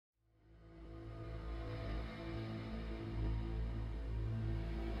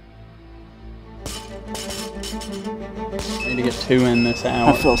Need to get 2 in this hour.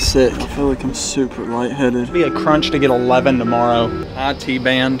 I feel sick. I feel like I'm super lightheaded. It'll be a crunch to get 11 tomorrow. IT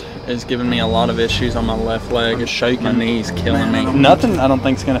band is giving me a lot of issues on my left leg. It's shaking. My knee's killing me. Nothing I don't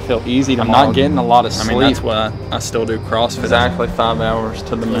think is going to feel easy tomorrow. I'm not getting a lot of sleep. I mean, that's why I still do CrossFit. Exactly 5 hours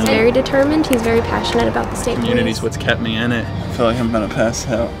to the minute. He's very determined. He's very passionate about the state Community's police. what's kept me in it. I feel like I'm gonna pass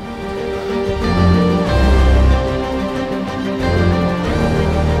out.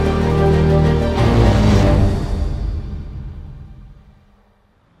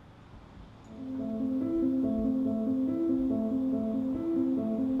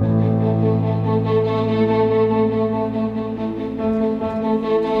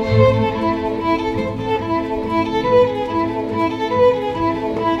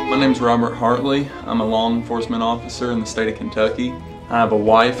 My name's Robert Hartley. I'm a law enforcement officer in the state of Kentucky. I have a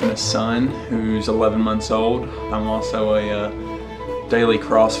wife and a son who's 11 months old. I'm also a daily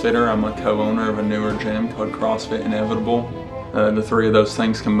CrossFitter. I'm a co-owner of a newer gym called CrossFit Inevitable. The 3 of those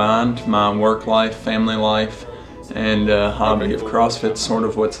things combined, my work life, family life, and hobby of CrossFit, sort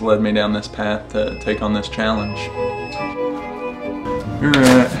of what's led me down this path to take on this challenge. We're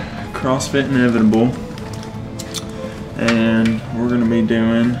at CrossFit Inevitable, and we're going to be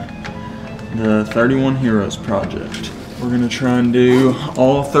doing the 31 Heroes Project. We're going to try and do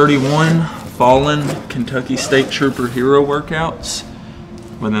all 31 fallen Kentucky State Trooper hero workouts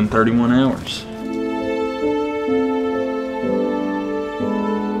within 31 hours.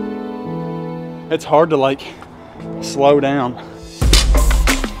 It's hard to like slow down.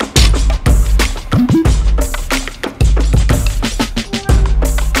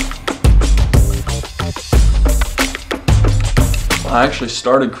 I actually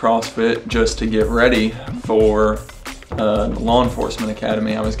started CrossFit just to get ready for the law enforcement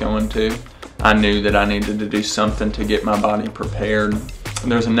academy I was going to. I knew that I needed to do something to get my body prepared.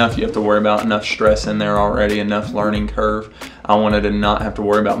 There's enough you have to worry about, enough stress in there already, enough learning curve. I wanted to not have to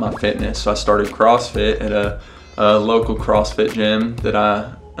worry about my fitness, so I started CrossFit at a local CrossFit gym that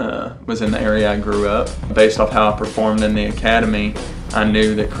I was in the area I grew up. Based off how I performed in the academy, I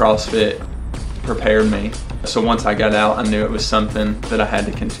knew that CrossFit prepared me. So once I got out, I knew it was something that I had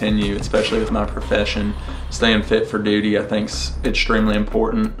to continue, especially with my profession. Staying fit for duty, I think, is extremely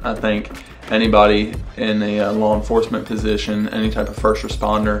important. I think anybody in a law enforcement position, any type of first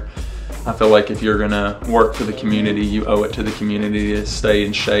responder, I feel like if you're gonna work for the community, you owe it to the community to stay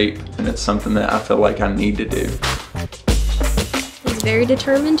in shape, and it's something that I feel like I need to do. He's very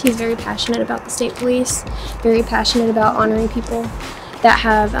determined. He's very passionate about the state police, very passionate about honoring people that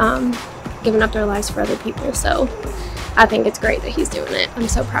have given up their lives for other people. So I think it's great that he's doing it. I'm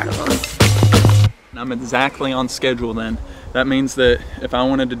so proud of him. I'm exactly on schedule then. That means that if I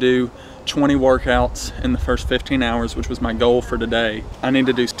wanted to do 20 workouts in the first 15 hours, which was my goal for today, I need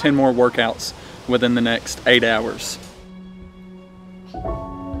to do 10 more workouts within the next 8 hours.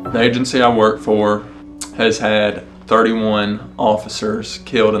 The agency I work for has had 31 officers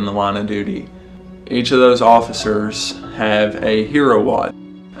killed in the line of duty. Each of those officers have a hero WOD.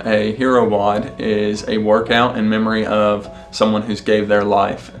 A hero WOD is a workout in memory of someone who's gave their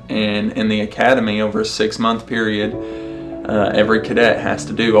life. And in the academy, over a 6-month period, every cadet has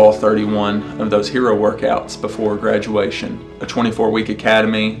to do all 31 of those hero workouts before graduation. A 24-week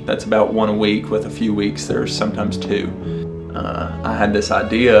academy, that's about 1 a week, with a few weeks there's sometimes 2. I had this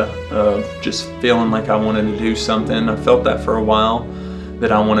idea of just feeling like I wanted to do something. I felt that for a while,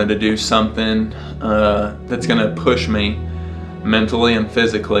 that I wanted to do something that's gonna push me mentally and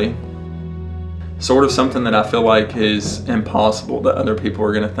physically. Sort of something that I feel like is impossible, that other people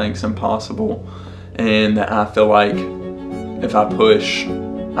are gonna think is impossible, and that I feel like if I push,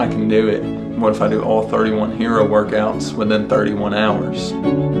 I can do it. What if I do all 31 hero workouts within 31 hours?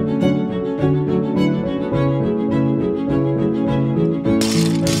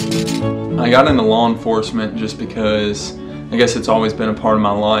 I got into law enforcement just because I guess it's always been a part of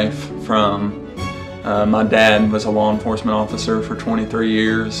my life. My dad was a law enforcement officer for 23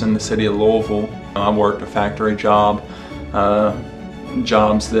 years in the city of Louisville. I worked a factory job,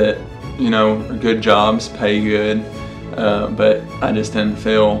 jobs that, you know, are good jobs, pay good, but I just didn't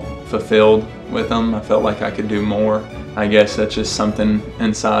feel fulfilled with them. I felt like I could do more. I guess that's just something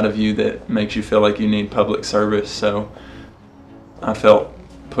inside of you that makes you feel like you need public service, so I felt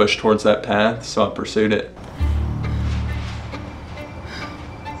pushed towards that path, so I pursued it.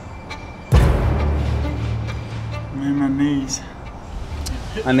 Man, my knees.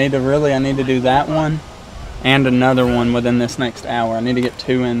 I need to do that one and another one within this next hour. I need to get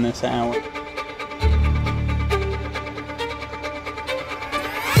 2 in this hour.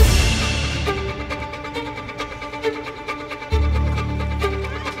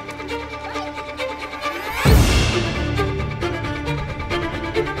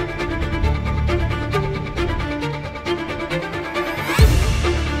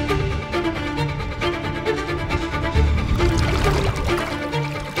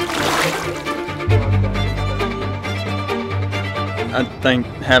 I think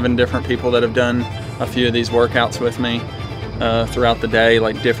having different people that have done a few of these workouts with me throughout the day,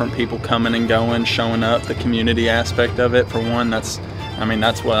 like different people coming and going, showing up, the community aspect of it, for one, that's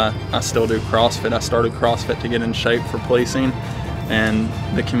why I still do CrossFit. I started CrossFit to get in shape for policing, and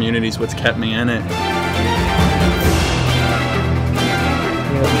the community's what's kept me in it.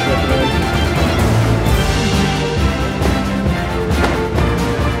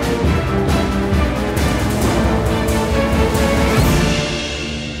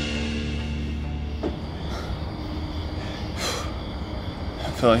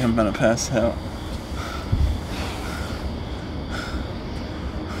 I feel like I'm gonna pass out.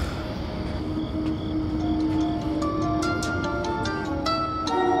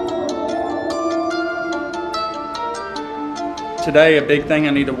 Today, a big thing I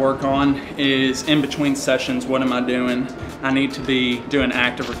need to work on is in between sessions, what am I doing? I need to be doing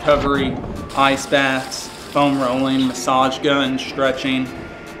active recovery, ice baths, foam rolling, massage guns, stretching.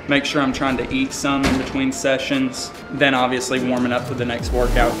 Make sure I'm trying to eat some in between sessions, then obviously warming up for the next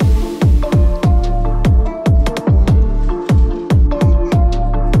workout.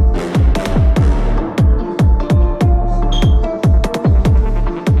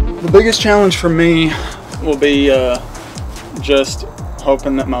 The biggest challenge for me will be just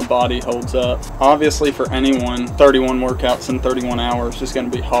hoping that my body holds up. Obviously for anyone, 31 workouts in 31 hours is going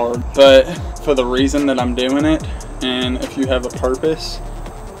to be hard, but for the reason that I'm doing it, and if you have a purpose,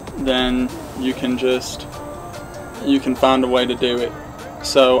 then you can find a way to do it.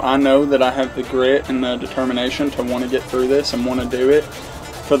 So I know that I have the grit and the determination to want to get through this and want to do it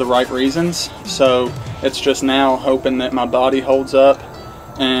for the right reasons. So it's just now hoping that my body holds up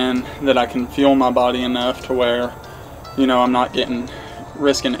and that I can fuel my body enough to where, you know, I'm not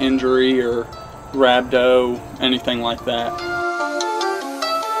risking injury or rhabdo, anything like that.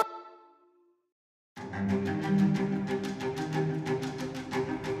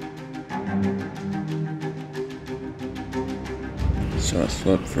 So I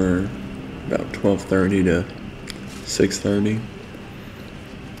slept for about 12:30 to 6:30.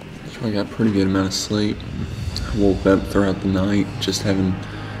 So I got a pretty good amount of sleep. I woke up throughout the night just having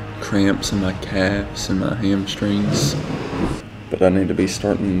cramps in my calves and my hamstrings. But I need to be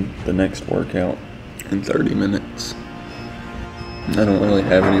starting the next workout in 30 minutes. I don't really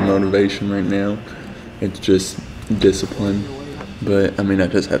have any motivation right now. It's just discipline. But I mean, I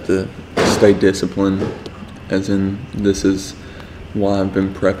just have to stay disciplined, as in this is why I've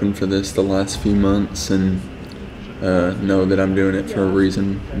been prepping for this the last few months, and know that I'm doing it for a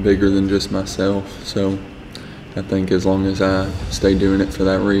reason bigger than just myself. So I think as long as I stay doing it for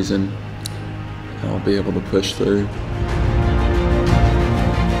that reason, I'll be able to push through.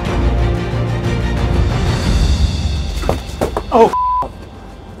 Oh!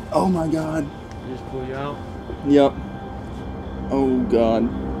 Oh my God. You just pull you out? Yep. Oh God.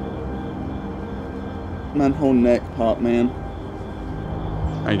 My whole neck popped, man.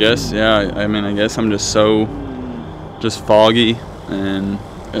 I guess, yeah, I mean, I guess I'm just foggy and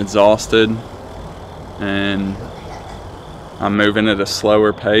exhausted, and I'm moving at a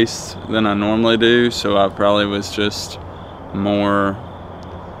slower pace than I normally do, so I probably was just more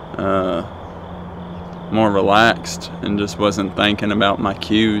relaxed and just wasn't thinking about my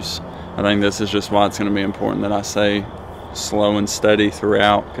cues. I think this is just why it's going to be important that I stay slow and steady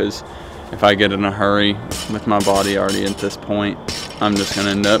throughout, because if I get in a hurry with my body already at this point, I'm just going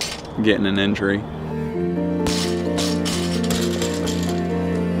to end up getting an injury.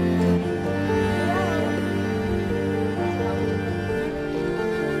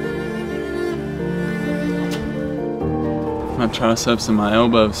 My triceps and my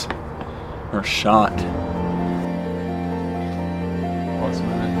elbows are shot. What's a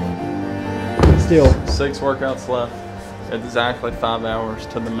minute? Still. 6 workouts left. Exactly 5 hours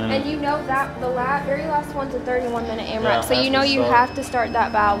to the minute. And you know that the very last one's a 31-minute AMRAP, Yeah, so you know you have to start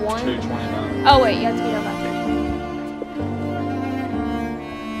that by 1. 2:29. Oh wait, you have to be done by 3.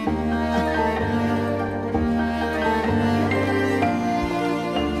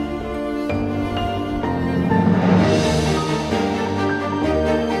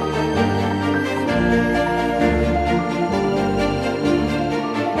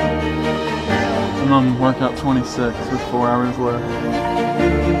 I'm on workout 26 with 4 hours left.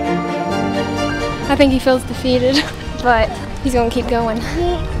 I think he feels defeated, but he's going to keep going.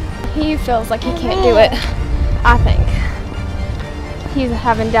 He feels like he can't do it, I think. He's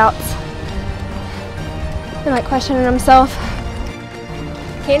having doubts and like questioning himself.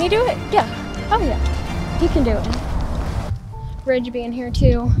 Can he do it? Yeah. Oh yeah. He can do it. Ridge being here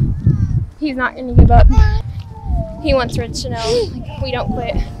too. He's not going to give up. He wants Ridge to know, like, we don't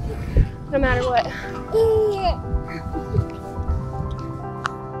quit, no matter what.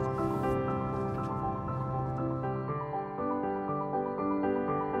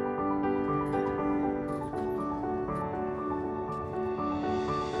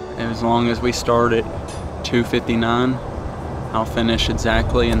 as long as we start at 2:59, I'll finish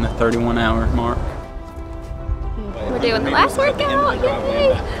exactly in the 31-hour mark. We're doing the last workout,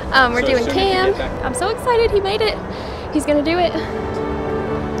 yay! We're doing Cam. I'm so excited he made it. He's gonna do it.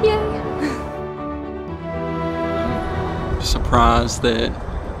 Yay! Surprised that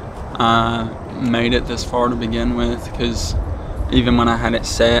I made it this far to begin with, because even when I had it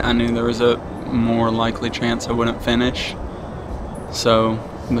set, I knew there was a more likely chance I wouldn't finish. So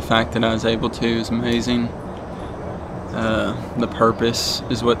the fact that I was able to is amazing. The purpose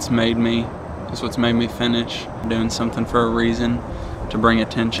is what's made me finish. Doing something for a reason, to bring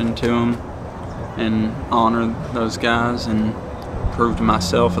attention to them and honor those guys, and prove to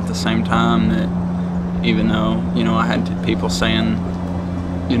myself at the same time that even though, you know, I had people saying,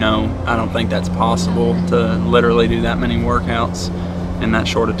 you know, I don't think that's possible to literally do that many workouts in that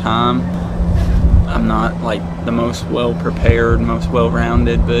short a time. I'm not like the most well prepared, most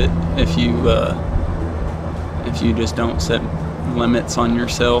well-rounded, but if you just don't set limits on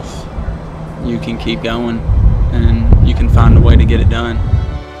yourself, you can keep going and you can find a way to get it done.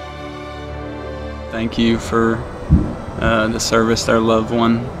 Thank you for the service their loved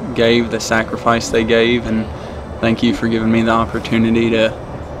one gave, the sacrifice they gave, and thank you for giving me the opportunity to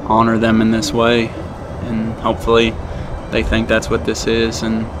honor them in this way. And hopefully they think that's what this is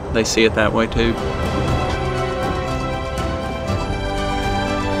and they see it that way too.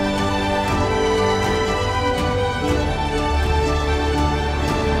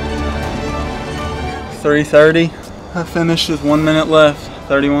 .3:30. I finished with 1 minute left,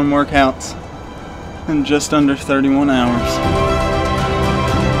 31 workouts in just under 31 hours.